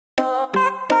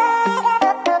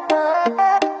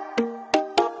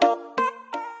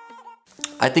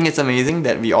I think it's amazing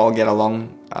that we all get along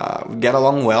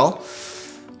well.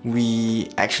 We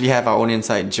actually have our own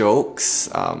inside jokes,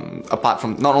 apart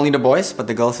from not only the boys, but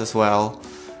the girls as well.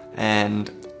 And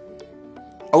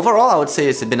overall, I would say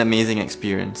it's been an amazing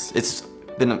experience. It's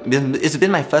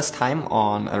been my first time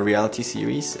on a reality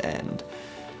series and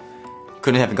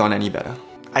couldn't have gone any better.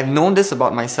 I've known this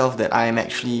about myself, that I am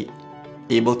actually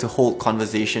able to hold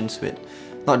conversations with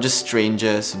not just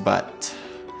strangers, but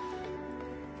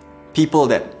people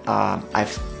that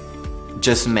I've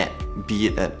just met, be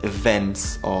it at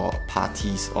events or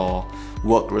parties or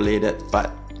work related.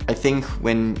 But I think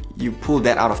when you pull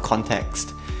that out of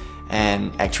context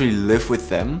and actually live with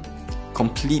them,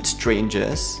 complete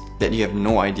strangers that you have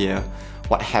no idea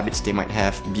what habits they might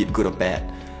have, be it good or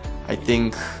bad, I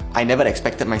think I never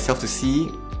expected myself to see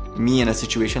me in a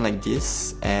situation like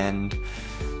this. And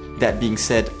that being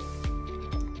said,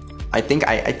 I think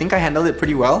I handled it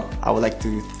pretty well. I would like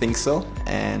to think so,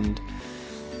 and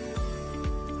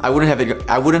I wouldn't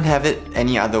have it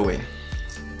any other way.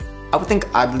 I would think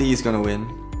Adli is gonna win.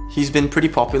 He's been pretty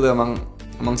popular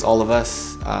amongst all of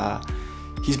us.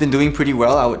 He's been doing pretty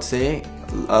well, I would say,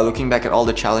 looking back at all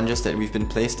the challenges that we've been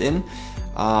placed in.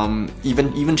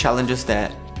 Even challenges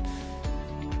that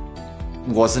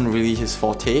wasn't really his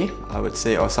forte, I would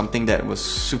say, or something that was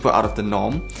super out of the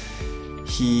norm.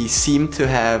 He seemed to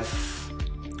have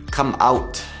come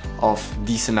out of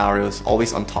these scenarios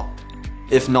always on top,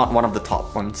 if not one of the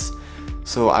top ones.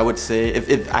 So I would say,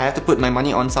 if I have to put my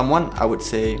money on someone, I would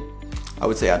say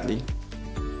Adli.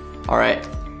 Alright,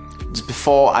 just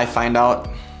before I find out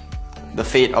the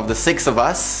fate of the 6 of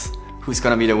us, who's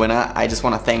gonna be the winner, I just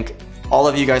want to thank all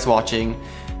of you guys watching.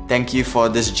 Thank you for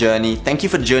this journey. Thank you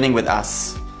for journeying with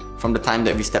us from the time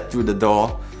that we stepped through the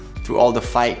door, through all the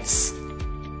fights,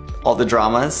 all the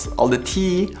dramas, all the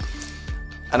tea,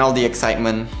 and all the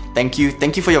excitement. Thank you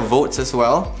for your votes as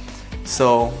well.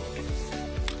 So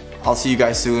I'll see you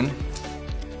guys soon.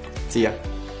 See ya.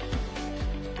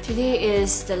 Today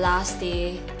is the last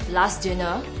day, last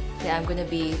dinner that I'm gonna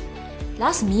be,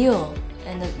 last meal,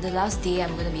 and the last day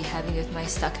I'm gonna be having with my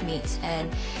stuck mates, and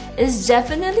it's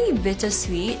definitely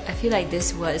bittersweet. I feel like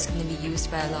this word is gonna be used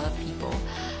by a lot of people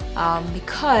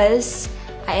because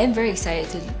I am very excited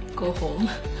to go home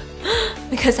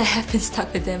because I have been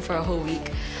stuck with them for a whole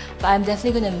week. But I'm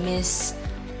definitely gonna miss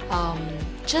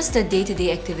just the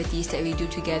day-to-day activities that we do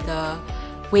together,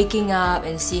 waking up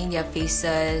and seeing their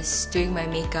faces, doing my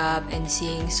makeup, and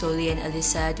seeing Soli and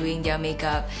Alyssa doing their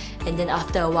makeup, and then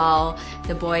after a while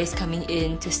the boys coming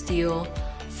in to steal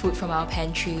food from our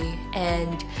pantry.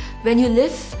 And when you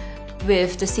live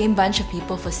with the same bunch of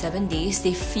people for 7 days,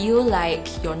 they feel like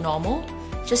you're normal,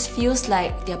 just feels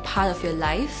like they're part of your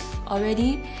life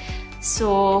already.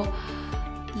 So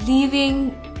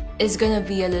leaving is gonna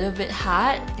be a little bit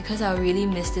hard because I really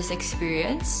miss this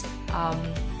experience.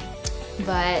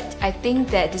 But I think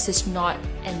that this is not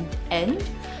an end.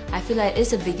 I feel like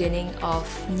it's a beginning of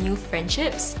new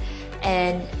friendships,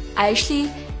 and I actually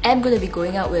am gonna be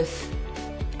going out with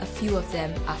a few of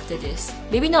them after this.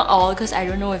 Maybe not all, because I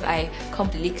don't know if I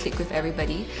completely click with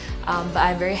everybody, but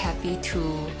I'm very happy to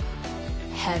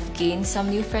have gained some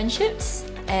new friendships,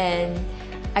 and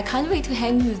I can't wait to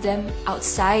hang with them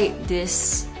outside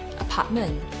this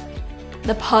apartment.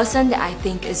 The person that I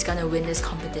think is gonna win this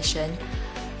competition,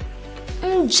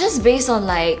 just based on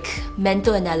like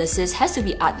mental analysis, has to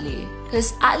be Adli,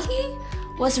 because Adli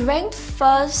was ranked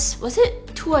first, was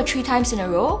it 2 or 3 times in a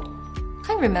row?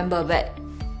 Can't remember, but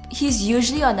he's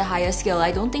usually on the higher scale.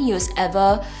 I don't think he was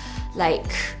ever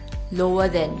like lower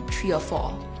than 3 or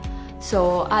 4.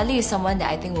 So Adli is someone that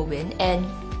I think will win, and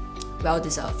well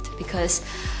deserved, because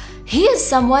he is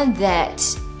someone that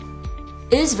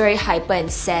is very hyper and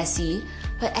sassy,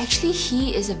 but actually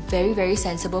he is a very, very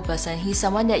sensible person. He's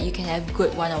someone that you can have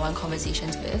good one-on-one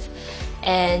conversations with,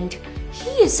 and he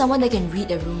is someone that can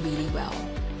read a room really well.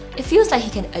 It feels like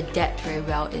he can adapt very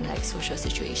well in like social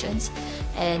situations,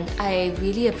 and I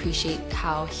really appreciate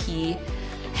how he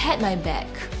had my back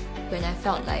when I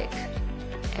felt like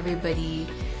everybody,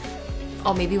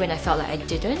 or maybe when I felt like I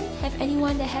didn't have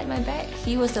anyone that had my back.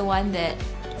 He was the one that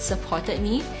supported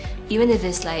me, even if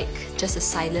it's like just a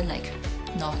silent like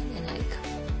nod and like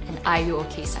an "are you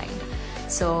okay" sign.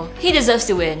 So he deserves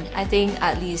to win. I think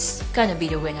Adli is gonna be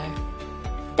the winner.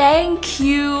 Thank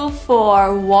you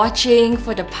for watching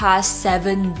for the past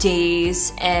 7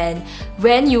 days, and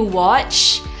when you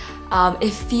watch,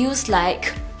 it feels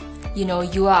like, you know,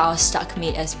 you are our stuck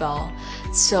mate as well.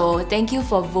 So thank you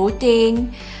for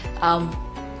voting.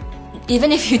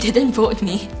 Even if you didn't vote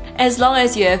me, as long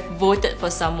as you have voted for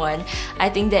someone, I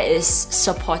think that is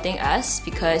supporting us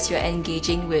because you're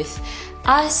engaging with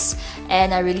us,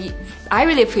 and I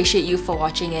really appreciate you for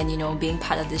watching and, you know, being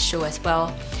part of this show as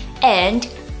well. And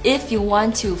if you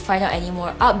want to find out any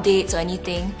more updates or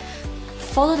anything,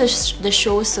 follow the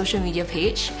show's social media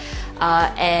page.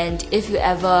 And if you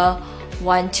ever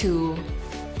want to,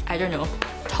 I don't know,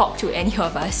 talk to any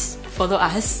of us, follow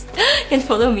us. You can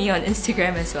follow me on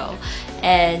Instagram as well.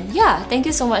 And yeah, thank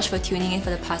you so much for tuning in for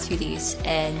the past few days.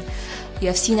 And you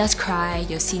have seen us cry,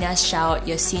 you've seen us shout,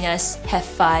 you've seen us have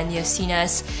fun, you've seen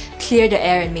us clear the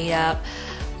air and made up.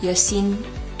 You've seen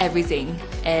everything.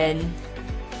 And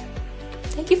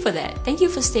thank you for that. Thank you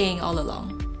for staying all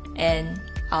along. And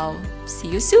I'll see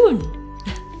you soon.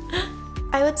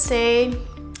 I would say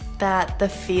that the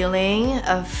feeling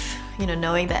of, you know,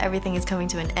 knowing that everything is coming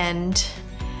to an end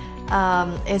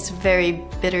is very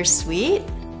bittersweet.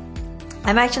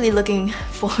 I'm actually looking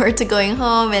forward to going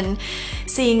home and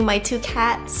seeing my 2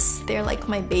 cats. They're like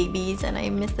my babies and I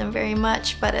miss them very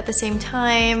much, but at the same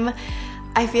time,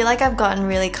 I feel like I've gotten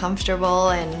really comfortable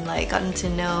and like gotten to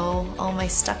know all my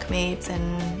stuck mates,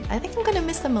 and I think I'm gonna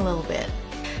miss them a little bit.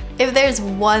 If there's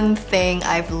one thing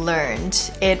I've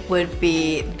learned, it would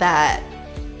be that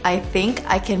I think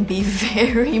I can be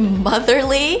very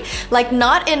motherly, like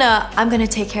not in a I'm gonna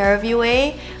take care of you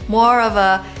way, more of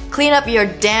a clean up your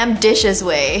damn dishes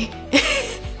way.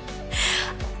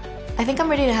 I think I'm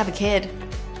ready to have a kid.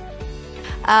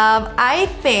 I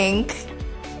think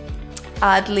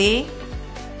Adli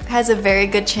has a very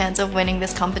good chance of winning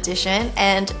this competition,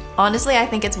 and honestly I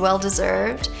think it's well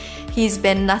deserved. He's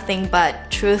been nothing but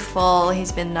truthful,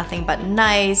 he's been nothing but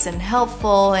nice and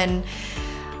helpful, and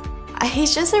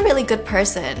he's just a really good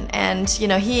person. And you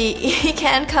know, he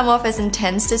can come off as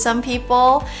intense to some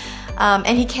people,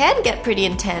 and he can get pretty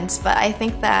intense, but I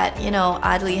think that, you know,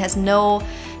 Adli has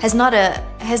not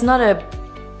a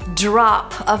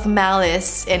drop of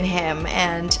malice in him,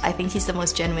 and I think he's the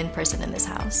most genuine person in this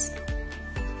house.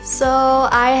 So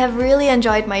I have really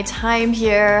enjoyed my time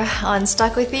here on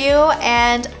Stuck With You,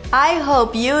 and I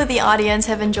hope you, the audience,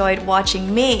 have enjoyed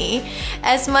watching me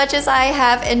as much as I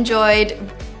have enjoyed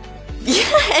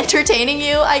entertaining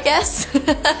you, I guess.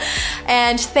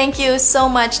 And thank you so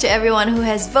much to everyone who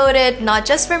has voted, not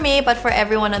just for me, but for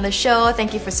everyone on the show.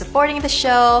 Thank you for supporting the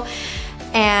show.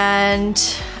 And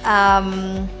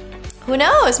who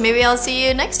knows, maybe I'll see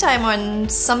you next time on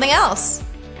something else.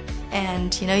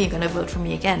 And you know, you're gonna vote for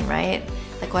me again, right?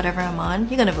 Like whatever I'm on,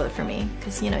 you're gonna vote for me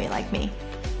because you know you like me.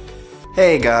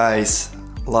 Hey guys,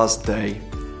 last day.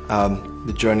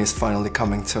 The journey is finally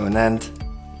coming to an end.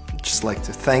 I'd just like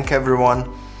to thank everyone.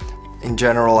 In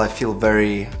general, I feel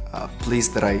very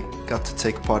pleased that I got to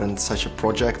take part in such a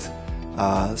project.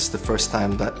 It's the first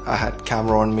time that I had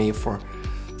camera on me for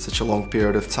such a long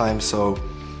period of time, so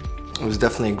it was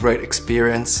definitely a great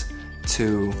experience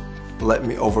to let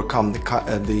me overcome the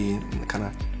kind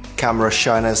of camera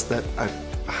shyness that I've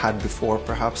had before,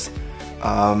 perhaps.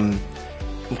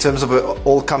 In terms of it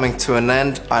all coming to an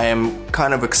end, I am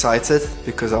kind of excited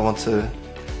because I want to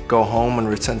go home and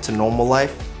return to normal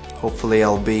life. Hopefully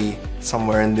I'll be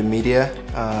somewhere in the media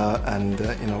and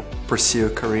you know, pursue a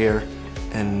career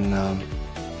in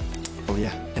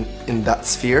in that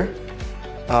sphere.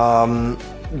 The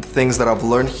things that I've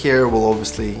learned here will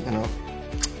obviously, you know,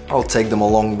 I'll take them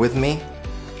along with me.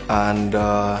 And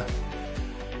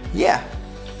yeah,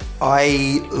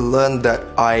 I learned that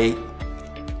I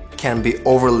can be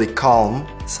overly calm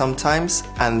sometimes,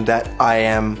 and that I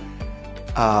am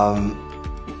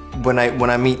when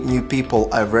I meet new people,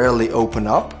 I rarely open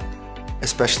up,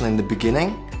 especially in the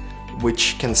beginning,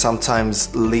 which can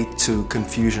sometimes lead to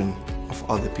confusion of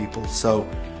other people. So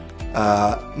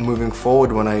moving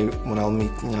forward, when I'll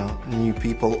meet, you know, new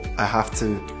people, I have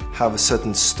to have a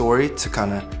certain story to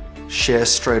kind of share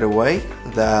straight away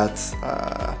that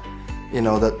you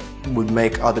know, that would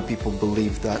make other people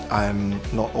believe that I'm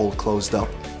not all closed up.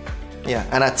 Yeah,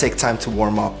 and I take time to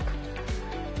warm up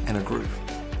in a group.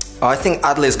 I think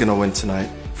Adli is gonna win tonight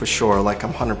for sure. Like,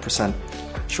 I'm 100%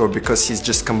 sure, because he's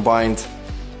just combined,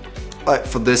 like,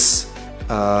 for this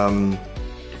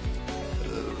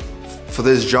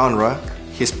genre,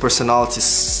 his personality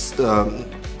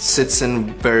sits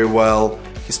in very well.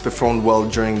 He's performed well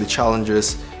during the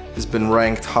challenges. He's been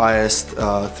ranked highest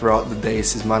throughout the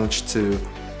days. He's managed to,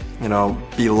 you know,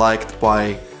 be liked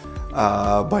by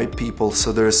people.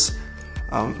 So there's,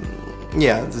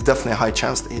 yeah, there's definitely a high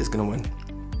chance that he's gonna win,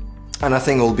 and I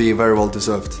think it will be very well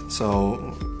deserved.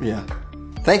 So yeah,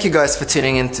 thank you guys for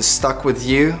tuning in to Stuck With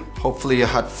You. Hopefully you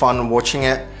had fun watching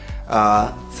it.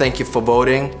 Thank you for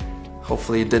voting.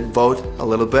 Hopefully you did vote a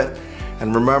little bit,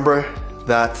 and remember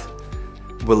that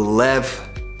will live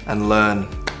and learn?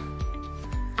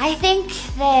 I think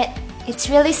that it's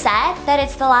really sad that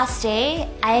it's the last day.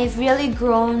 I've really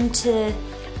grown to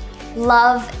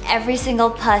love every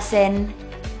single person,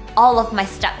 all of my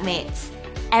stuck mates.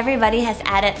 Everybody has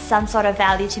added some sort of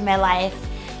value to my life,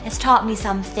 has taught me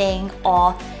something,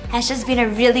 or has just been a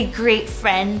really great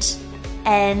friend.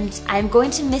 And I'm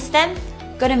going to miss them,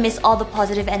 gonna miss all the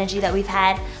positive energy that we've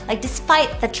had. Like,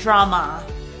 despite the drama,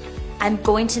 I'm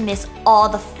going to miss all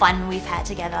the fun we've had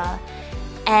together.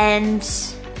 And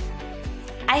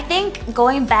I think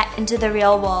going back into the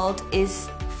real world is,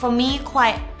 for me,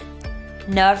 quite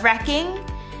nerve-wracking,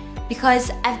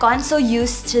 because I've gotten so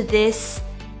used to this.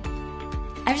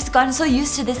 I've just gotten so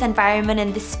used to this environment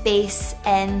and this space,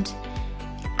 and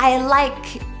I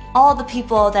like all the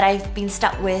people that I've been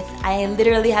stuck with. I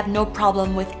literally have no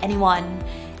problem with anyone.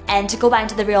 And to go back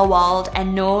into the real world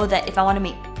and know that if I want to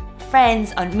make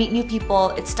friends or meet new people,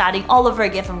 it's starting all over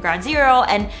again from ground zero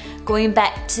and going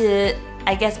back to,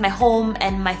 I guess, my home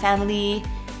and my family,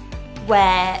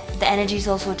 where the energy is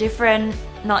also different,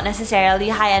 not necessarily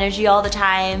high energy all the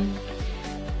time.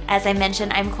 As I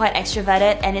mentioned, I'm quite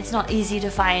extroverted and it's not easy to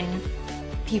find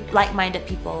like-minded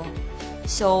people.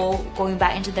 So going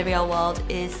back into the real world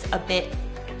is a bit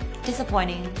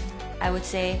disappointing, I would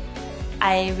say.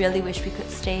 I really wish we could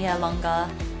stay here longer.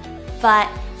 But,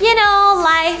 you know,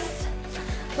 life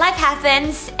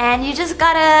happens and you just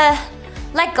gotta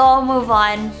let go, move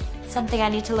on. Something I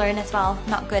need to learn as well.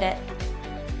 Not good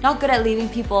at leaving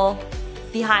people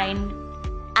behind.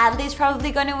 Adley's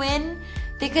probably gonna win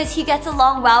because he gets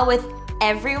along well with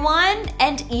everyone,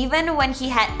 and even when he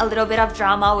had a little bit of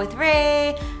drama with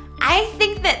Ray, I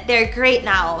think that they're great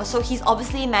now. So he's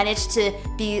obviously managed to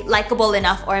be likable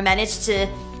enough, or managed to,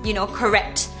 you know,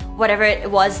 correct whatever it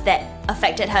was that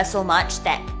affected her so much,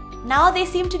 that now they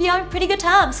seem to be on pretty good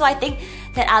terms. So I think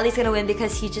that Adley's gonna win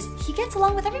because he gets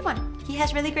along with everyone. He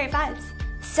has really great vibes.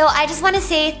 So I just want to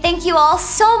say thank you all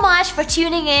so much for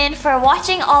tuning in, for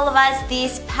watching all of us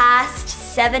these past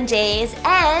 7 days,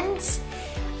 and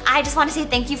I just want to say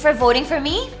thank you for voting for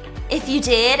me. If you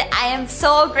did, I am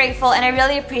so grateful and I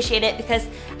really appreciate it, because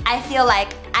I feel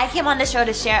like I came on the show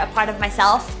to share a part of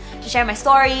myself, to share my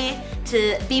story,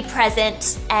 to be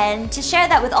present, and to share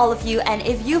that with all of you. And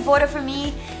if you voted for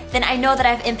me, then I know that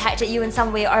I've impacted you in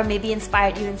some way, or maybe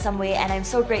inspired you in some way, and I'm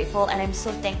so grateful and I'm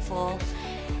so thankful.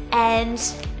 And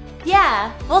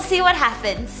yeah, we'll see what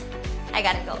happens. I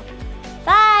gotta go.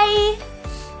 Bye!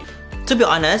 To be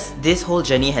honest, this whole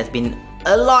journey has been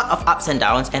a lot of ups and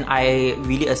downs, and I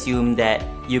really assume that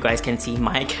you guys can see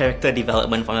my character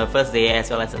development from the first day as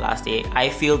well as the last day. I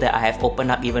feel that I have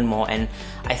opened up even more, and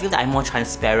I feel that I'm more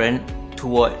transparent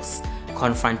towards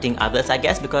confronting others, I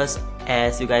guess, because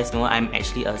as you guys know, I'm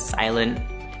actually a silent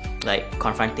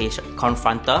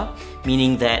confronter,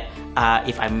 meaning that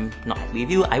if I'm not happy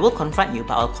with you, I will confront you,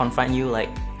 but I'll confront you like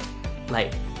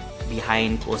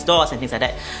behind closed doors and things like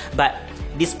that. But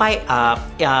despite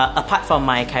apart from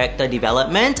my character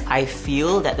development, I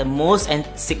feel that the most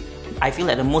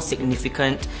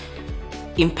significant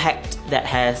impact that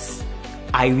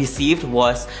I received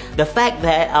was the fact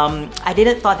that I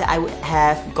didn't thought that I would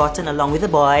have gotten along with the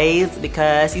boys,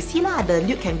 because you see lah, the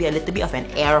Luke can be a little bit of an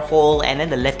air hole and then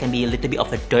the left can be a little bit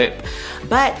of a derp.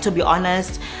 But to be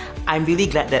honest, I'm really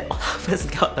glad that all of us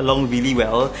got along really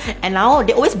well. And now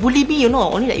they always bully me, you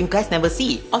know, only that you guys never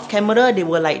see. Off camera, they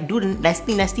will like do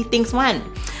nasty things, man.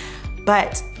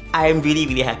 But I'm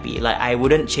really happy. Like, I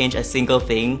wouldn't change a single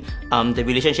thing. The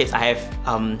relationships I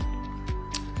have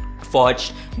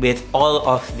forged with all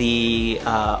of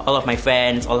my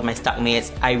friends, all of my stuck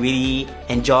mates, I really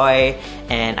enjoy,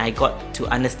 and I got to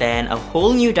understand a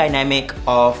whole new dynamic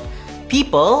of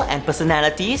people and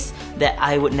personalities that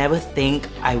I would never think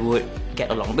I would get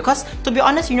along. Because to be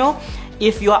honest, you know,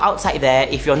 if you're outside there,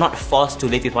 if you're not forced to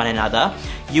live with one another,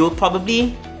 you'll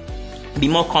probably be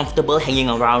more comfortable hanging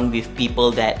around with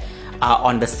people that are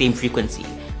on the same frequency,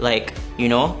 like, you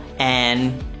know,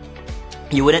 and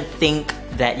you wouldn't think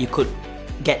that you could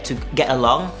get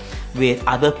along with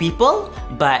other people.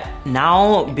 But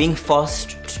now, being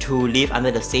forced to live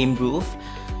under the same roof,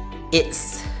 it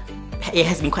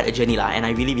has been quite a journey lah, and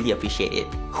I really appreciate it.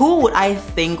 Who would I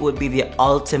think would be the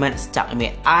ultimate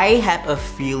stuckmate? I have a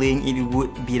feeling it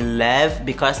would be Lev,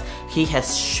 because he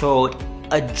has showed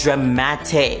a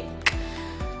dramatic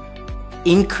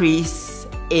increase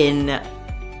in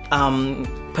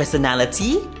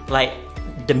personality. Like,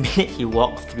 the minute he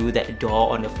walked through that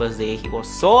door on the first day, he was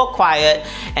so quiet,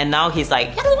 and now he's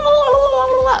like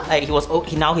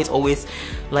now he's always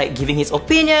like giving his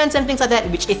opinions and things like that,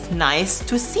 which is nice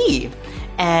to see.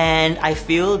 And I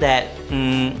feel that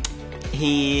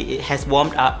he has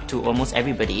warmed up to almost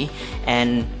everybody,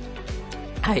 and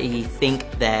I think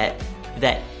that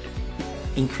that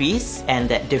increase and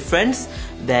that difference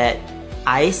that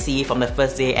I see from the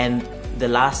first day and the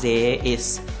last day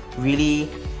is really,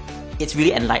 it's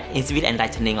really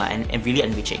enlightening and really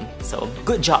enriching. So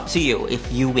good job to you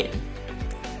if you win.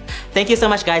 Thank you so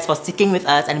much guys for sticking with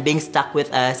us and being stuck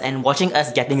with us and watching us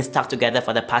getting stuck together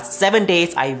for the past 7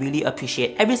 days. I really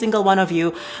appreciate every single one of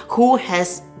you who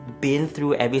has been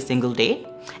through every single day.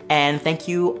 And thank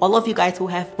you all of you guys who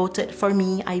have voted for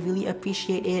me. I really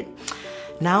appreciate it.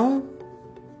 Now,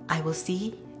 I will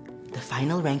see the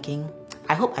final ranking.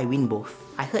 I hope I win both.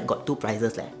 I heard got 2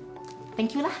 prizes left.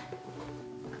 Thank you lah.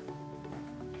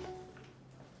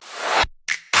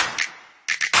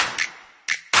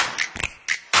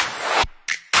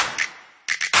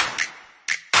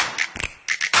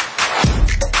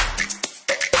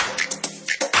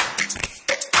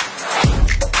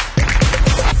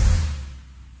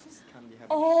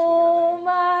 Oh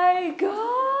my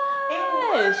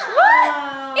gosh! What?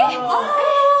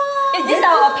 Is this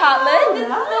our apartment? This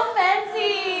is so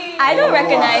fancy. I don't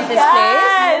recognize this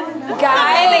place.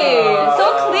 Guys,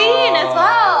 so clean as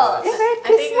well.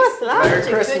 Merry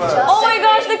Christmas! Oh my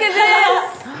gosh, look at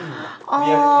this!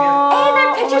 Hey, there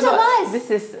are pictures of us.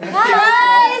 This is...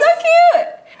 Guys, so cute.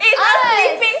 It's us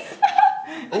sleeping.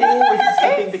 Oh, it's a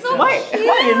sleeping picture. Why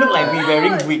you look like we're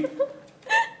wearing wig?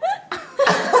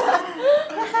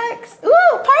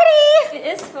 Ooh, party! It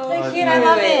is so cute. I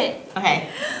love it. Okay.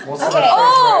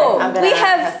 Oh, I'm gonna we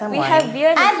have some have beer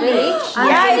in the fridge. Yeah,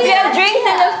 Guys, we have drinks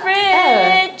in the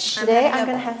fridge. Today I'm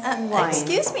gonna have some wine.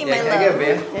 Excuse me, Yeah, my can I get a love.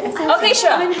 beer? Okay,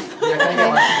 sure. Yeah, can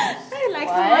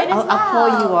I get one? I'll pour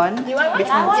you one. You want Which I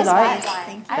one would want you like? white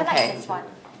wine. I Okay. like this one.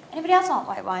 Anybody else want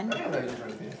white wine?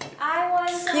 I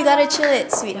want. You gotta chill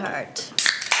it, sweetheart.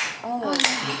 Oh.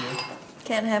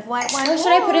 Can't have white wine. Oh,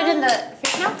 should I put it in the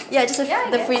fridge now? Yeah, just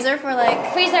the freezer for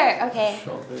like. Freezer. Okay.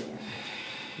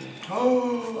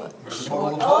 Oh, there's a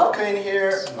bottle of vodka in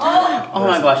here. Oh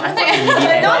my gosh, I thought you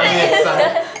needed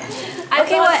that.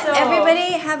 Okay, what?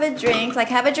 Everybody have a drink. Like,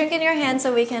 have a drink in your hand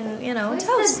so we can, you know,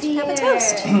 toast. Have a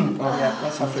toast. Oh yeah,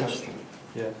 let's have toast.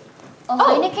 Yeah. Oh,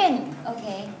 Heineken.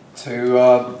 Okay.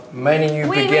 To many new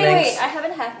beginnings. Wait. I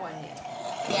haven't had one yet.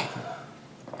 Yeah.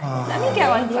 Let me get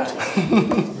one first.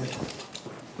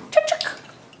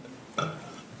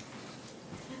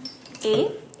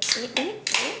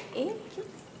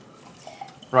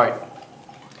 Right.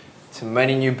 To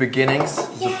many new beginnings.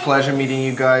 It's a pleasure meeting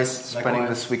you guys, spending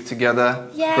this week together.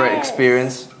 Yes. Great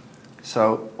experience.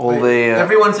 So all the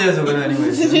Everyone's here is a winner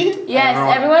anyways. Yes,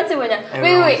 everyone's a winner.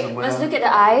 everyone's Wait. a winner. Let's look at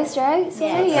the eyes, right? So,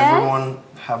 yeah. everyone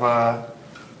have a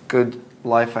good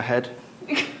life ahead.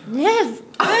 Yes.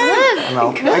 And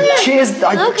I cheers.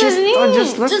 I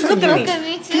just looked at you.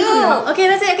 me too. Okay,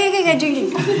 that's it. Okay,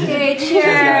 drink. Okay,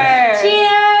 cheers.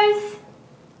 Cheers.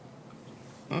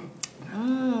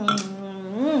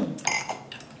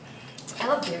 I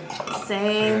love beer.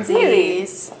 Same,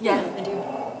 please. Yeah, I do.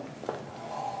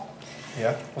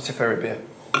 Yeah. What's your favorite beer?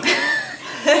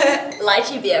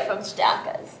 Lychee beer from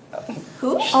Starkers.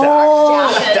 Starkers.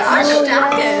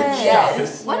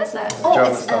 Yes. What is that?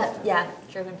 German stuff. Yeah,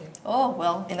 German beer. Oh,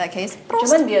 well, in that case.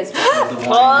 German beer is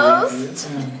Close.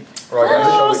 Right,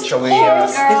 guys. Shall we?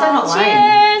 This is not wine.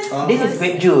 Cheers. This is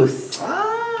grape juice.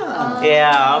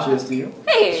 Yeah. Cheers to you.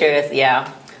 Hey. Cheers, yeah.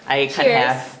 I can Cheers.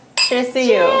 have. Cheers to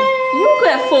you. You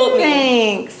could have fooled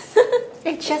me.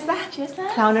 Thanks. Cheers lah.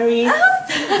 Clowneries.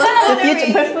 The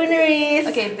future buffooneries.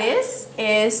 Okay, this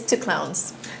is to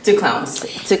clowns. Two clowns.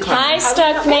 Two clowns. Hi,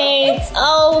 Stuckmates.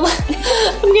 Oh,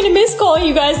 I'm gonna miss calling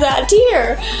you guys that,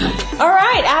 dear. All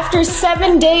right, after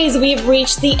 7 days, we've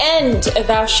reached the end of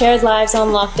our shared lives on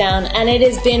lockdown, and it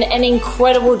has been an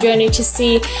incredible journey to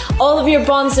see all of your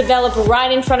bonds develop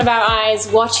right in front of our eyes,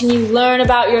 watching you learn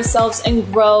about yourselves and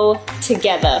grow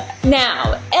together.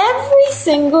 Now, every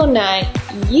single night,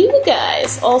 you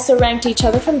guys also ranked each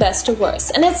other from best to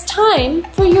worst, and it's time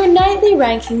for your nightly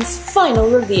rankings final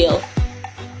reveal.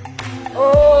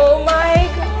 Oh my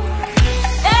god!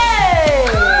 Hey!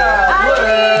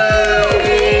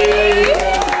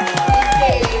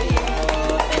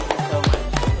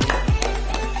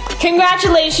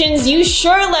 Congratulations, you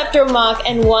sure left your mark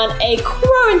and won a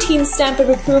quarantine stamp of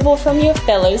approval from your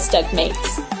fellow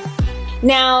Stuckmates.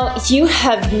 Now, you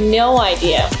have no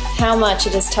idea how much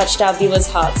it has touched our viewers'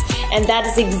 hearts, and that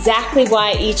is exactly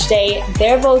why each day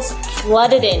their votes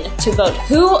flooded in to vote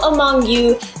who among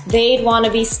you they'd want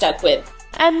to be stuck with.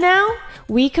 And now,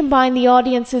 we combine the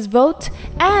audience's vote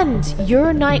and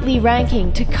your nightly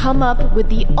ranking to come up with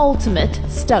the ultimate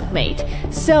Stuckmate.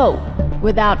 So,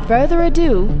 without further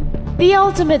ado, The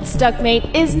ultimate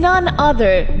stuckmate is none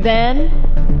other than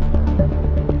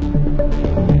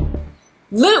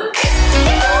Luke!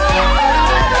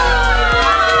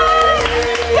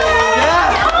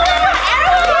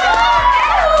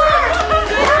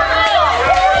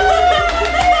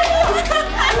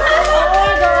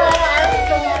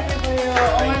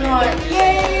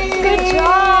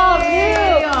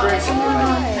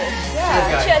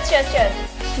 Cheers.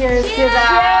 Cheers to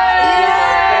that.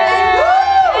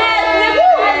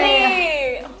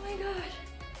 Oh my gosh.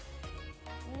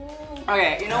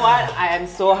 Okay, you know what? I am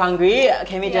so hungry.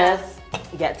 Can we just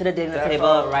get to the dinner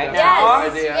table right now?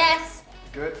 Yes.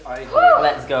 Good idea.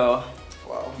 Let's go.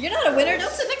 Wow. You're not a winner,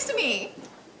 don't sit next to me.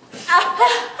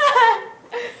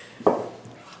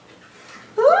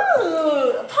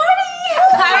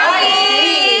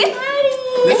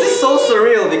 This is so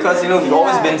surreal because we've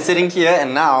always been sitting here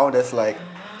and now there's like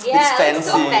it's fancy.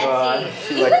 So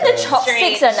fancy. Even like the a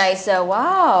chopsticks are nicer.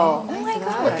 Wow. Oh my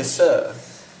god. like a sir.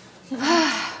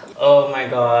 Oh my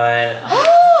god.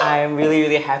 I'm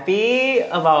really happy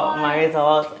about my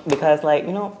results because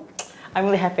I'm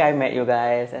really happy I met you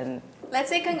guys and Let's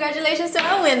say congratulations to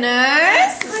our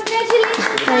winners.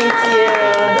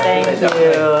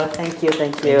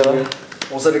 thank you.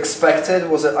 Was it expected?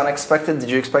 Was it unexpected? Did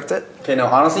you expect it? Okay, no,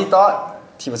 honestly thought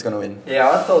he was gonna win. Yeah,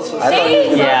 I thought so. I thought he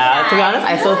was Yeah, to be honest,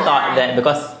 I still thought that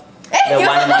because the one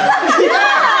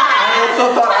I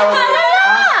also thought I was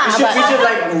we should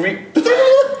like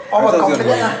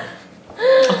Overconfident.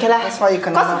 okay lah. That's why you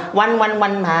can. One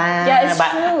Yeah, it's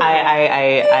but true.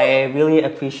 I really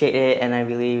appreciate it and I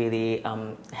really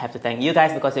have to thank you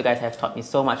guys because you guys have taught me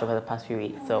so much over the past few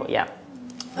weeks. So yeah.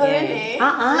 Oh, really?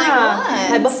 Like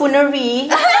what? Like buffoonery.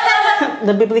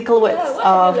 The biblical words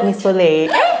of Miss Soleil.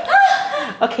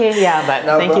 Okay, yeah, but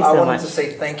No, thank but you I so wanted much. to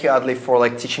say thank you, Adli, for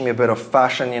like teaching me a bit of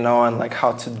fashion, and like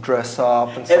how to dress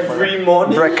up and stuff Every like that.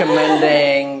 morning.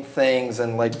 Recommending things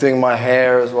and like doing my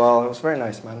hair as well. It was very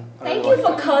nice, man. I Thank really you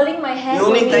liked for it. curling my hair. You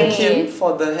only for me. thank him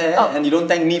for the hair and you don't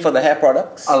thank me for the hair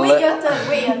products. I'll Wait let- your turn.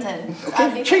 Wait your turn.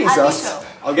 Okay, Jesus.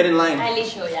 I'll get in line.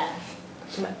 Eyelash show, yeah.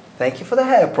 Thank you for the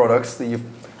hair products that you've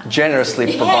generously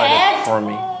provided for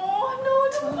me. Oh no,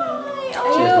 don't lie.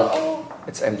 Cheers, bro.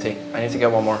 It's empty. I need to get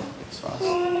one more.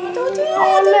 Don't do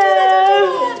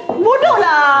that. Bodoh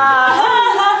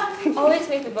lah. Always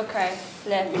make people cry.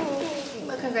 Left.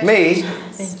 Me?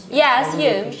 Yes,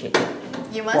 you.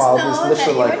 You must Wow, know this that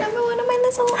literally you're like- number one on my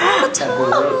list all the time.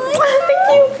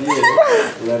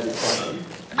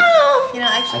 You know,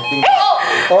 actually.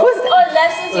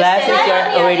 Left since you Left said since you're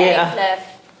that. already, Yeah, left.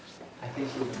 I think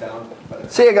he's down.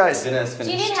 See you guys. Dinner is Do you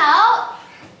finished. need help?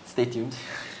 Stay tuned.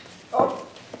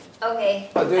 Okay.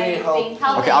 I do need help.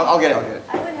 Help Okay, me. I'll get it. I'll get it.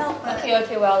 I would help, but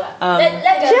Okay, well. Let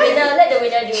the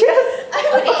winner do it.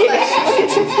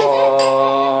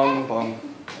 Bum, bum.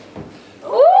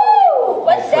 Ooh,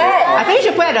 what's that? I think you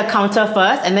should put it at the counter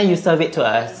first and then you serve it to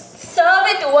us. Serve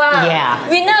it to us. Yeah.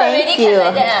 Winner already Thank can you.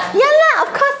 like that. Yeah lah,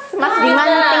 of course. Must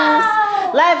demand things.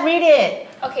 Live, read it.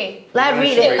 Okay. Live,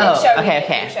 read it. Oh,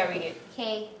 okay. You shall read it.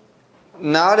 Okay.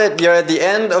 Now that you're at the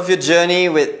end of your journey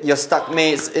with your stuck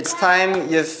mates, it's time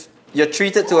you're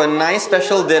treated to a nice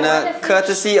special dinner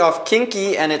courtesy of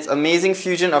Kinky and its amazing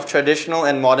fusion of traditional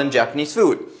and modern Japanese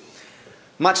food.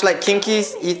 Much like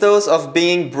Kinky's ethos of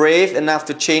being brave enough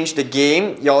to change the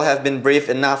game, y'all have been brave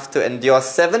enough to endure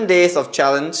 7 days of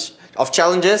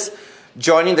challenges,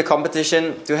 joining the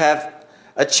competition to have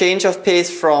a change of pace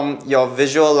from your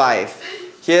visual life.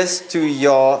 Here's to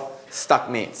your stuck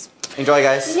mates. Enjoy,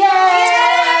 guys. Yay!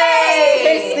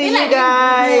 See you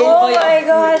guys. Oh my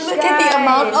gosh. look at the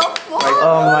amount of food.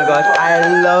 Oh my gosh,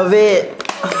 I love it.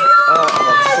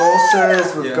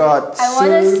 Saucers, we've got I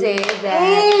want to soup, say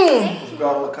that we've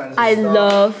got all kinds of I stuff.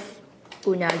 love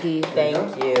unagi.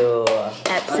 Thank you.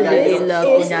 Absolutely love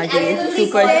unagi. It's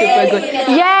super good.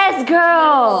 Yes,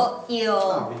 girl.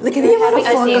 Look at the amount of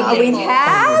food we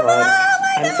have.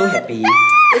 I'm so happy.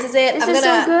 This is it. This I'm is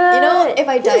gonna, so good. you know, if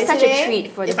I die This is such today, a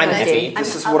treat for the I'm last day. happy.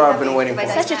 This is what I've been waiting for.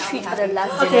 Such a treat for the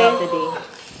last dinner of the day.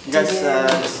 You guys,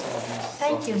 just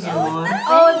Thank you.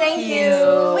 Oh, thank you.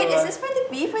 Wait, is this for the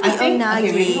beef or the I think-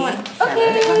 unagi?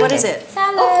 Okay. What is it?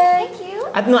 Salad. Thank you.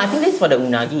 No, I think this is for the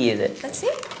unagi, is it? Let's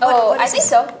see. Oh, What I is think it?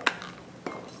 so.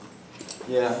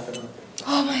 yeah.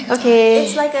 Okay.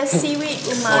 It's like a seaweed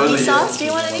umami sauce. Do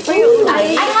you want any for your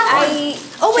umami?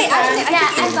 Oh wait, actually, I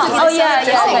think Oh yeah,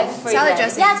 like for salad you.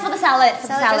 dressing. Yeah, it's for the salad. For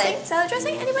the Salad salad. dressing? Salad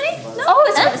dressing? Anybody? No. Oh,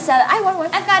 it's for the salad. I want one.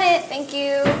 I've got it. Thank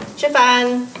you.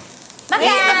 Shifan.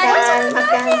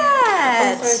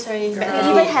 Sorry. You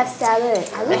even have salad.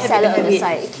 I love salad on the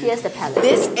side. It clears the palate.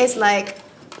 This is like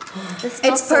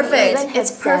It's perfect.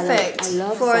 It's perfect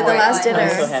for the last dinner. I'm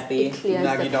so happy. It clears the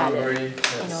Nagi palate. donburi.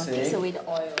 You know, Let's takes see. away the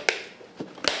oil.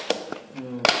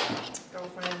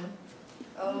 Girlfriend.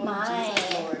 Oh My.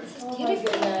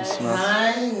 Beautiful.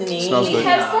 Smells We good.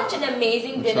 have such an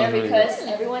amazing dinner really because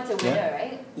everyone's a winner,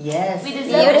 right? Yes. We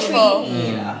deserve a Beautiful.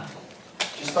 treat. Yeah.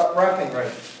 Just start rapping,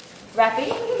 right?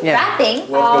 Rapping? Wrapping.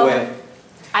 Worth the wait.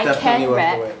 I Definitely can worth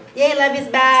rap. the wait. Yay, love is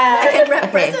back. I can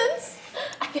wrap presents.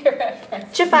 I can rap.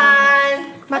 吃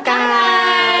饭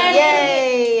makan.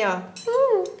 Yay.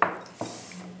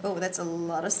 Oh, that's a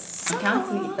lot of sauce. Can't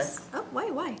see it first. Oh,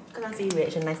 why? Can't see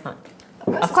reaction. Nice not.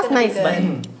 Of Of course, nice, but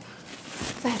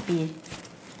so happy.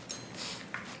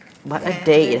 What a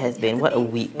day it has been. What a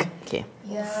week. Okay.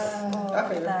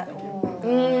 Okay. that.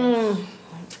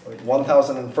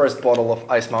 1001st bottle of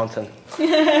Ice Mountain. Wait,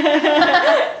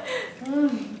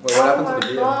 what happened to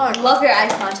the beer? Love your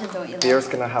ice mountain, don't you? Beer's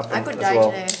gonna happen I could as die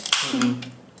well. today.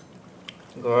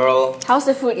 Girl. How's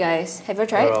the food, guys? Have you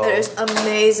tried? Girl. It is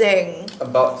amazing.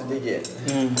 About to dig in.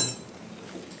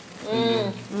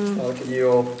 Look at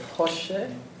your poshe.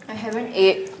 I haven't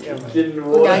ate Unagi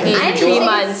unagi I'm in 3 using-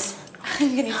 months. I'm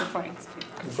gonna use a fork.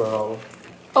 Girl.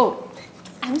 Oh,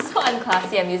 I'm so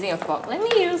unclassy. I'm using a fork. Let me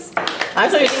use. I'm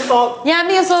so using fork. Yeah,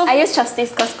 me also. I use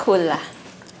chopsticks because cool lah.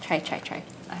 Try. I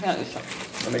cannot use fork.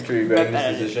 I'll make sure you regret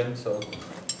this decision, so.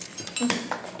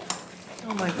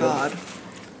 Oh my god.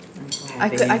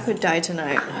 I could die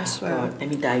tonight, I swear. God, let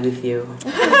me die with you. Do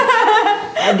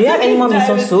you have any more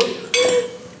miso soup?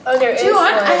 Oh, there is. Do you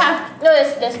want? one. I have. No,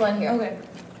 there's one here. Okay.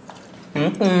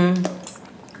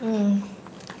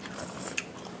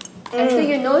 Actually,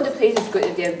 you know the place is good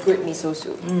if they have good miso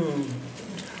soup.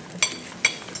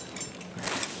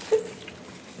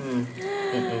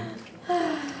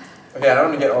 Okay, I don't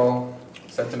want to get all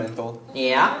sentimental,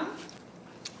 Yeah.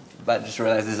 but just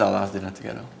realize this is our last dinner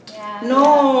together.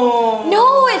 No.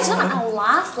 No, it's not our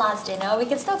last dinner. We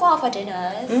can still go out for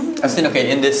dinners. I've seen, okay,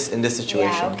 in this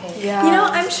situation. Yeah, okay. Yeah. You know,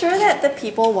 I'm sure that the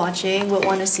people watching would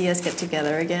want to see us get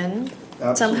together again.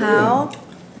 Somehow.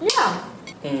 Yeah.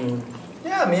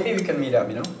 Yeah, maybe we can meet up,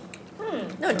 you know?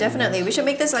 No, definitely. We should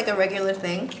make this like a regular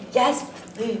thing. Yes.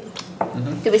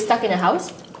 To be stuck in a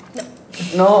house?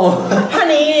 No.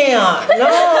 Honey, no.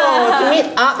 To meet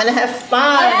up and have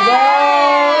fun,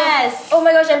 Yes. Oh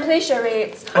my gosh, and play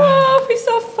charades. Oh, it'll be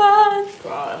so fun.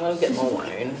 girl. I'm gonna get more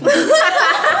wine.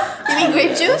 You mean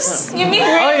grape juice? You mean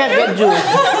Oh, yeah, get juice.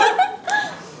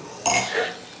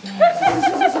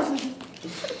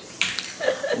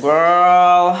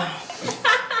 Girl.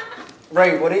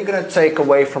 Right, what are you gonna take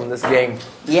away from this game?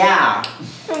 Yeah.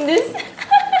 from this?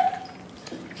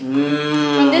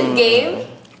 From this game?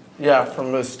 Yeah,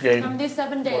 from this game. From these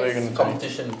 7 What are you days? gonna take?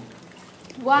 Competition.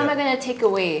 What am I gonna take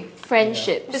away?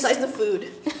 Friendship. Besides the food.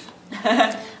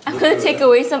 I'm gonna take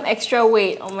away some extra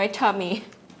weight on my tummy.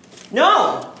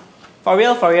 No. For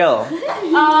real, for real.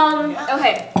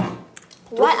 Okay.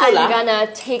 What I'm gonna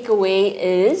take away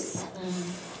is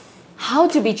how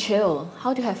to be chill,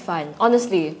 how to have fun,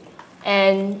 honestly.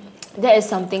 And that is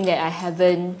something that I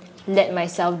haven't let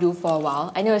myself do for a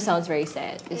while. I know it sounds very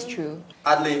sad, it's true.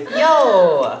 Adli,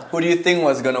 Yo. who do you think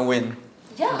was gonna win?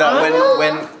 Yeah.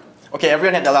 When okay,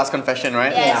 everyone had their last confession,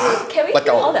 right? Yes. Can we Like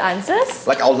hear our- all the answers?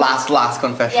 Like our last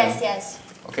confession. Yes.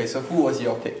 Okay, so who was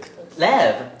your pick?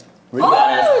 Lev. To be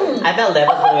honest, I felt Lev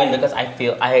was going to win because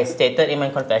I stated in my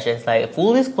confessions, like,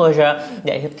 full disclosure,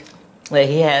 that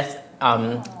he has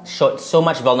showed so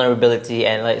much vulnerability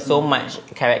and like so much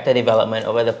character development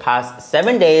over the past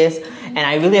 7 days, and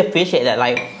I really appreciate that.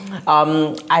 Like,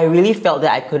 I really felt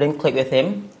that I couldn't click with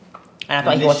him, and I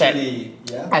thought he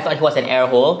was an air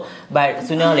hole. But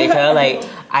sooner or later, like,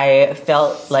 I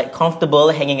felt like comfortable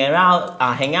hanging out,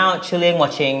 chilling,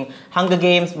 watching Hunger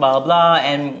Games, blah blah,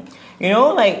 and you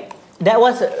know, like, that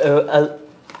was a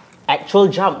actual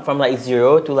jump from like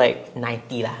 0 to like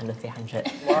 90 lah, I'm gonna say 100.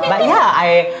 Wow. But yeah,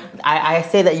 I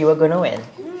say that you were gonna win.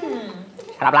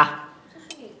 Shut up lah.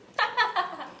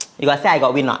 You gotta say I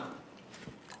got win not.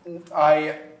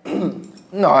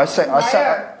 No, I said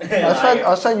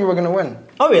you were gonna win.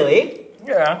 Oh really?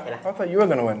 Yeah, I thought you were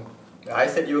gonna win. I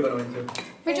said you were gonna win too.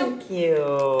 Thank you.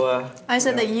 I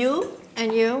said that you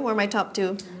and you were my top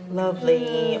two.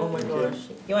 Lovely. Oh my gosh.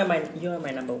 You are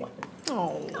my number one.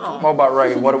 What about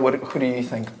Ray? Who do you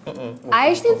think? I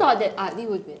actually thought that Adli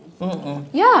would win.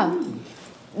 Yeah.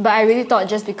 But I really thought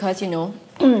just because,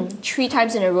 3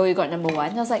 times in a row you got number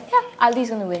 1, I was like, yeah, Adli's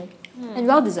gonna win. And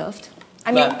well deserved.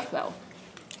 I mean, But- well.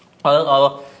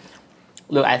 Although,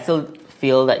 look, I still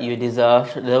feel that you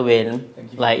deserve the win.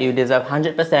 Like you deserve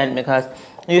 100% because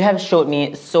you have showed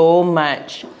me so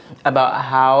much about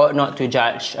how not to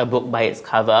judge a book by its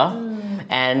cover.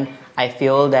 And I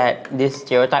feel that this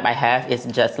stereotype I have is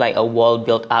just like a wall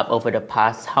built up over the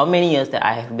past how many years that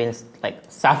I have been like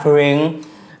suffering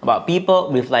about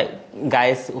people with like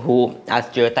guys who are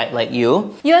stereotyped like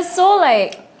you. You're so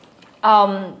like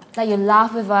you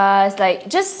laugh with us, like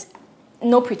just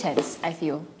no pretense, I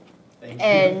feel.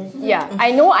 And yeah,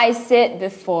 I know I said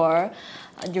before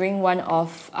during one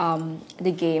of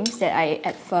the games that I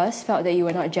at first felt that you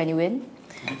were not genuine.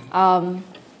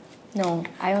 No,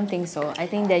 I don't think so. I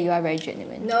think that you are very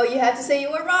genuine. No, you have to say you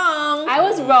were wrong. I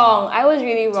was wrong. I was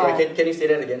really wrong. Sorry, can you say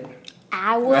that again?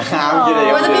 I was I'm kidding,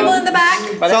 wrong. For the people in the back.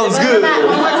 Sounds good.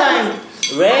 One more time.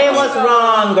 Ray was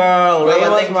wrong, girl. Ray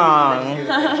was wrong.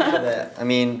 I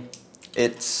mean,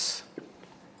 it's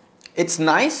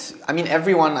nice. I mean,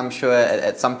 everyone, I'm sure,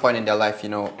 at some point in their life, you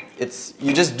know,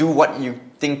 you just do what you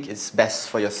think is best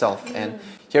for yourself. And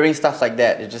hearing stuff like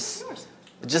that, it's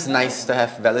just nice to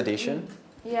have validation.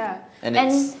 Yeah. And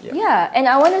and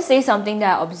I want to say something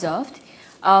that I observed.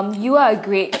 You are a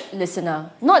great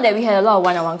listener. Not that we had a lot of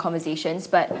one-on-one conversations,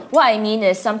 but what I mean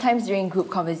is sometimes during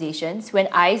group conversations, when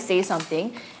I say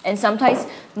something, and sometimes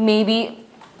maybe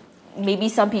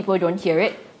some people don't hear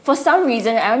it, for some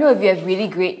reason, I don't know if you have really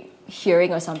great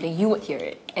hearing or something, you would hear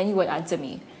it, and you would answer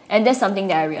me. And that's something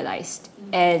that I realized.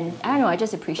 And I don't know, I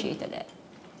just appreciated that.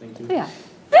 Thank you. So, yeah.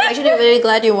 I'm actually really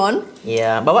glad you won.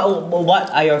 Yeah, but what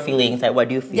are your feelings? Like, what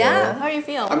do you feel? Yeah, how do you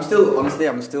feel? I'm still...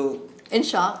 In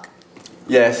shock.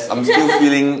 Yes, I'm still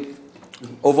feeling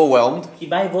overwhelmed. He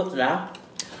buy votes lah.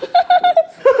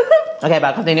 Okay,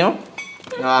 but continue.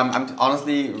 No, I'm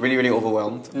honestly really, really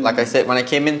overwhelmed. Like I said, when I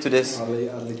came into this... Are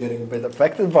they getting a bit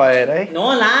affected by it, eh?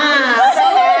 No lah.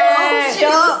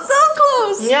 So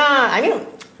close. Yeah, I mean,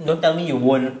 don't tell me you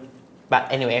won.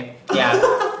 But anyway, yeah.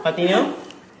 Continue.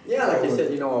 Yeah, like I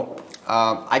said, you know,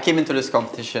 I came into this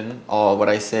competition, or what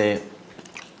I say,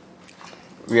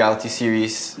 reality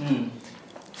series,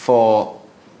 for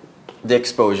the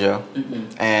exposure,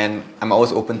 and I'm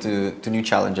always open to new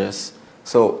challenges.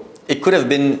 So it could have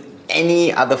been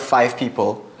any other 5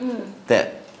 people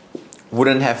that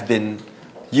wouldn't have been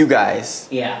you guys.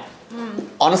 Yeah.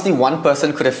 Honestly, one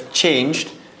person could have changed,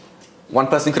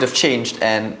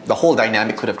 and the whole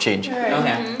dynamic could have changed.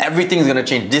 Okay. Everything's gonna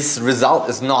change. This result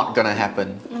is not gonna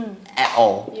happen at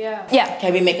all. Yeah.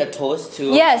 Can we make a toast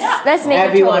to Yes, let's make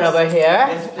everyone a toast. over here?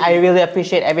 I really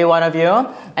appreciate every one of you.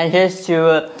 And here's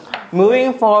to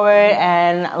moving forward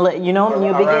and, you know,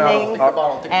 new beginnings.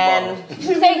 And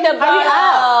Take the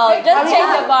bottle. Just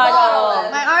take the bottle.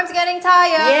 My arm's getting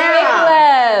tired.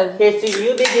 yeah. Here's to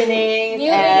new beginnings New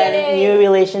and beginnings. new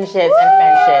relationships and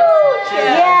friendships.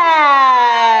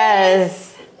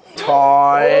 Yes.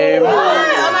 Time.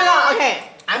 Oh my god, okay.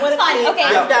 I'm gonna keep. Okay.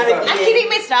 I'm done with I'm it. keeping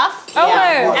my stuff.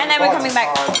 Okay. And then we're coming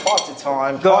back. Party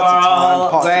time. Girl,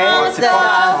 where's the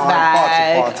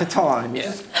bag? Party time.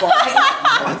 Yes.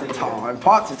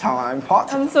 Party time.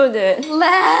 I'm so dead.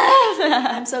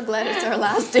 I'm so glad it's our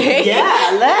last day.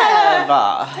 Yeah,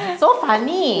 love. So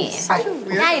funny.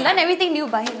 Yeah, you learn everything new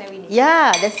by him every day.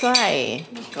 Yeah, that's right.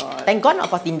 Thank God not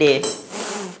 14 days.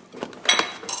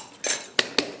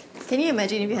 Can you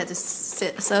imagine if you had to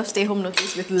serve stay-home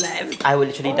notice with Lev? I will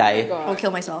literally die. Or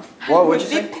kill myself. What would you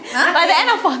say? By the end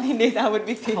of 14 days, I would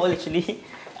be I will literally.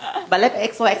 But let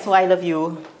XOXO, I love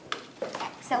you.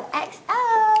 So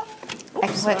XO.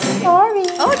 XOXO, sorry.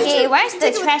 Oh, Okay, where's the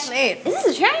take it with trash? plate. Is this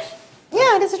the trash?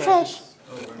 Yeah, there's a trash.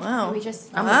 Wow. We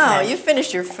just. Wow, you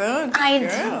finished your food. I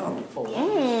Girl.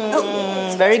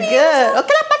 Very good.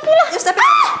 Okay lah, pati lah. You're stepping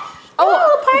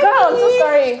Girl, I'm so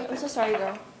sorry. I'm so sorry,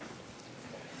 girl.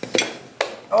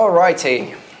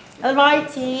 Alrighty.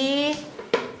 Alrighty.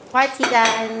 Party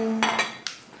done.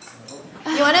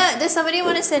 Does somebody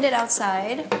wanna send it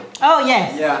outside? Oh,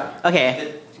 yes. Yeah.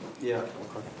 Okay. Yeah.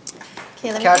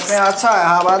 Okay, let me Catch me outside.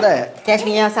 How about that? Catch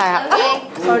me outside.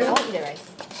 Okay. Sorry.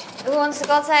 Who wants to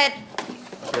go outside?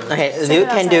 Okay, Luke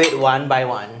can do it one by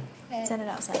one. send it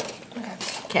outside.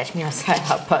 Catch me outside.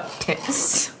 How about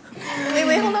this?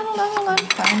 Wait, hold on.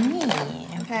 Funny.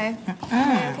 Okay.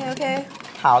 Okay.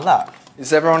 How lah?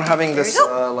 Is everyone having this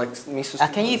like miso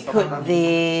soup? Can you and stuff put like that?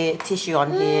 the tissue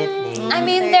on here, please? I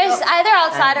mean, there's either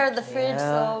outside or the fridge,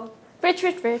 so.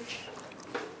 Fridge.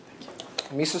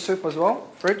 Miso soup as well?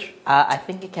 Fridge? I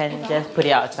think you can just put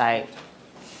it outside.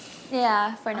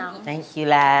 Yeah, for now. Thank you,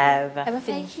 love.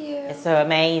 Thank you. It's so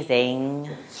amazing.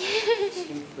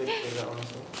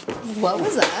 What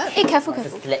was that? Hey, careful.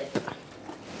 Slip.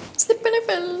 Slip and I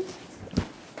fell.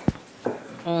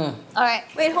 Alright.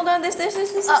 Wait, hold on. This.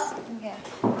 Okay.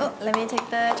 Oh, let me take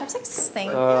the chopsticks. Thank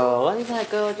you. Girl, what is that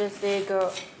girl just say,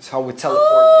 girl? It's how we teleport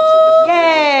into different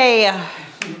Yay!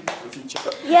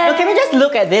 Yeah. Look, can we just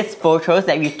look at these photos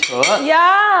that we took?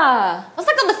 Yeah. It was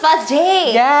like on the first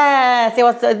day. Yes,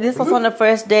 this was on the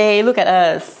first day. Look at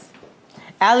us.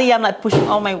 Ali, I'm like pushing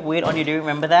all my weight on you. Do you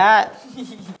remember that?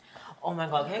 Oh my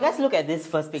god, can you guys look at this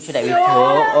first picture that we took?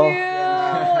 Oh.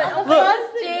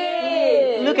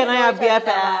 Look at our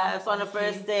BFFs on the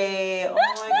first day. Oh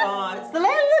my god. Selena,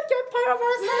 look, you're part of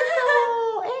our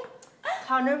circle.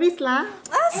 Carnavis lah.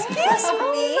 Excuse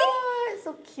me.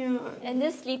 So cute. And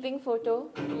this sleeping photo.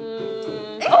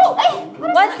 Oh!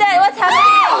 What's that? What's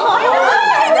happening?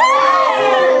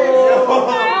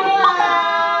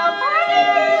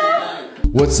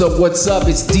 What's up, what's up?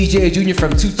 It's DJ Junior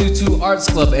from 222 Arts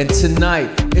Club, and tonight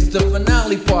it's the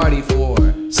finale party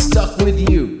for Stuck With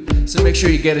You. So make sure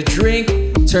you get a drink,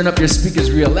 turn up your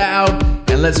speakers real loud,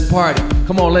 and let's party.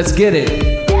 Come on, let's get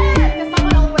it.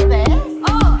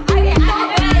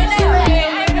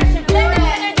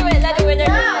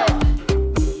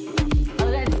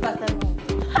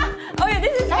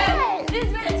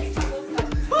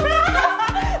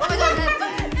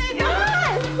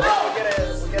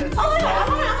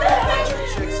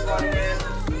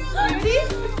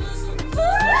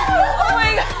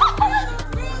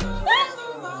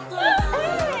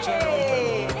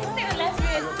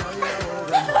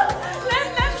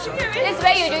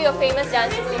 Where you do your famous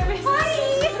dance.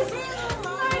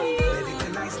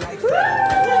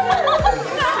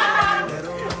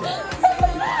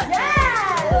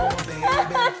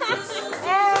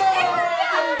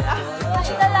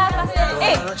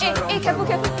 Hey, careful.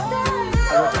 Guys, get ready.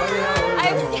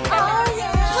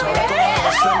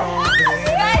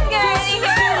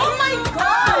 Oh my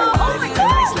god.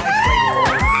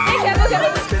 Hey, careful.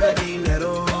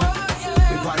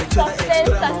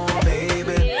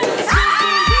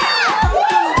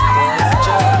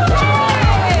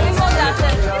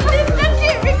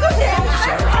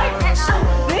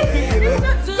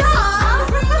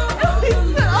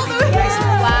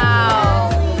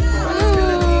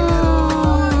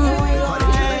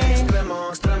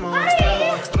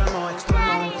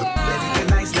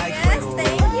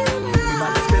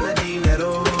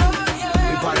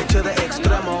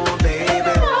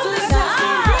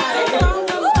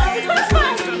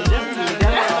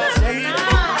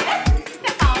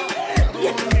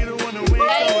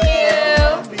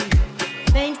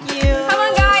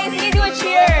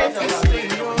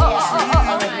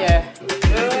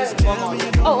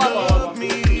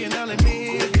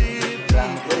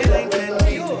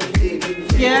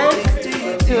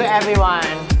 Everyone.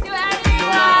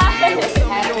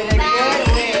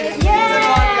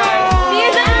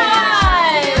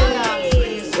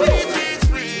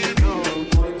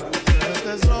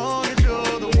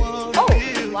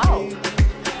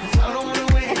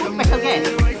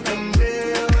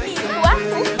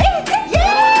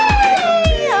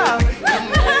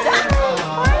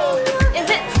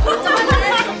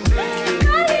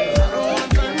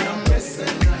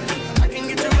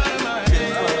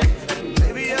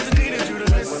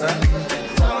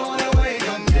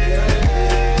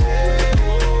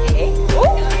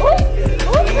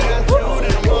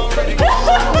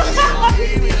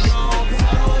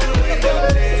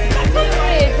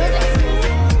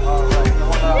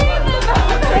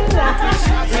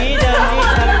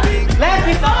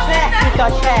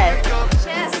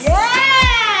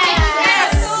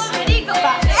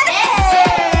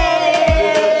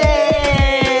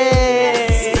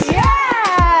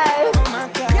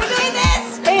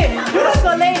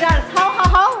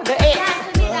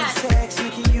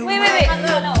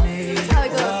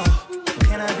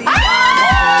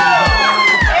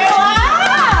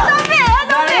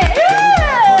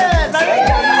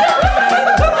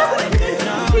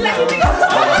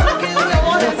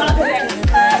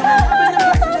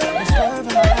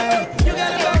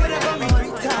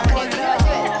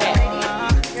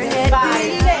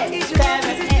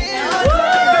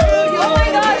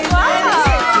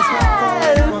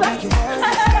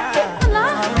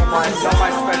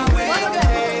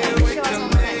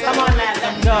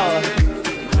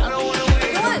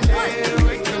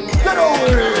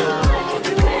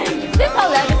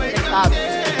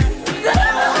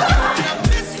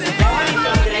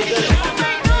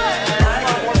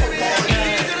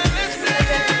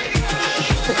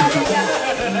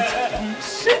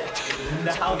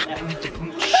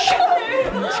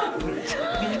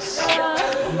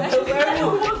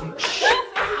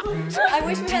 I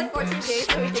wish we had 14 days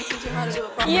so we could teach him how to do a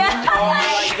proper Yeah. Oh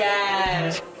my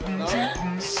god.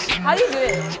 How do you do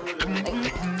it?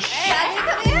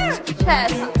 Chest. Tap,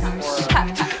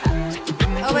 tap,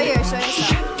 tap. Over here, show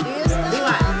yourself. Do your stuff.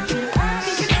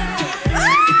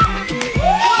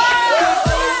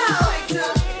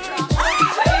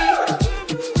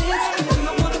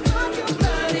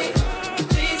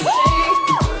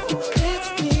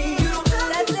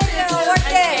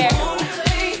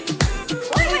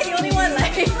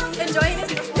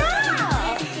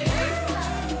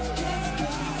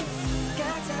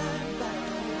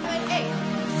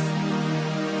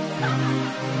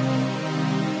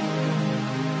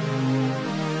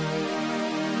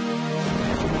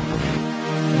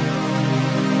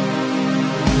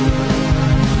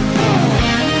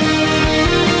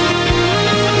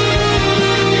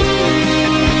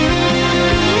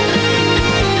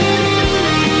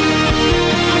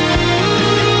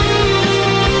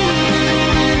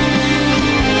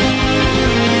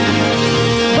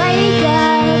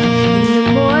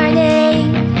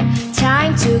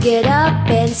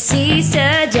 Seize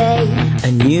the day.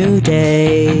 A new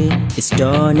day is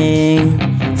dawning,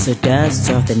 so dust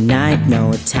off the night,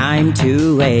 no time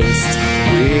to waste.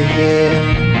 We're here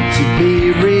to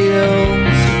be real,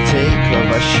 so take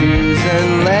off our shoes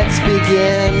and let's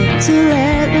begin to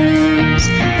let loose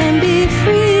and be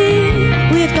free.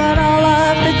 We've got all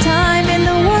of the time in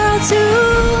the world to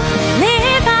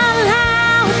live out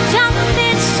loud, jump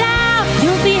and shout.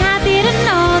 You'll be happy to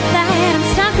know that I'm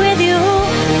stuck with you.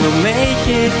 We'll make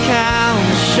it count,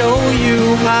 show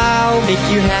you how, make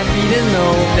you happy to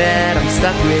know that I'm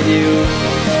stuck with you.